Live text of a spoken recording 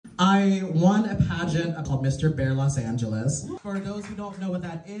I won a pageant called Mr. Bear Los Angeles. For those who don't know what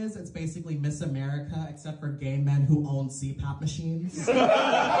that is, it's basically Miss America, except for gay men who own CPAP machines.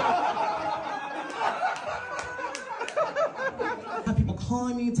 Have people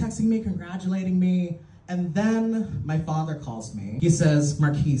calling me, texting me, congratulating me, and then my father calls me. He says,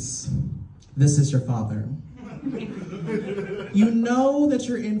 Marquise, this is your father. You know that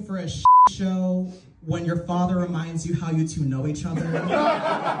you're in for a show when your father reminds you how you two know each other.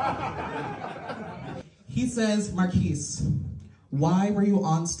 He says, Marquise, why were you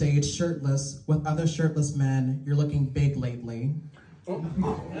on stage shirtless with other shirtless men? You're looking big lately.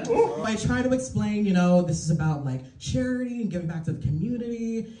 I try to explain, you know, this is about like charity and giving back to the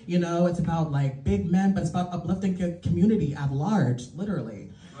community. You know, it's about like big men, but it's about uplifting the community at large,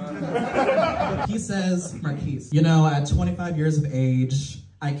 literally. He says, Marquise, you know, at 25 years of age,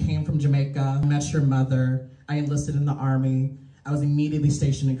 I came from Jamaica, met your mother, I enlisted in the army, I was immediately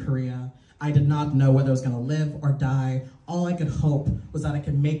stationed in Korea. I did not know whether I was gonna live or die. All I could hope was that I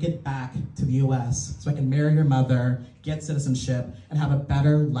could make it back to the US so I can marry your mother, get citizenship, and have a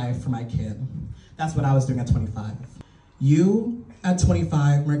better life for my kid. That's what I was doing at 25. You, at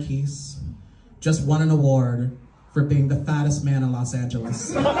 25, Marquise, just won an award for being the fattest man in Los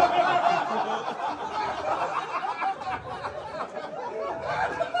Angeles.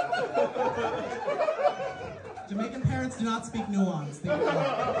 Jamaican parents do not speak nuance.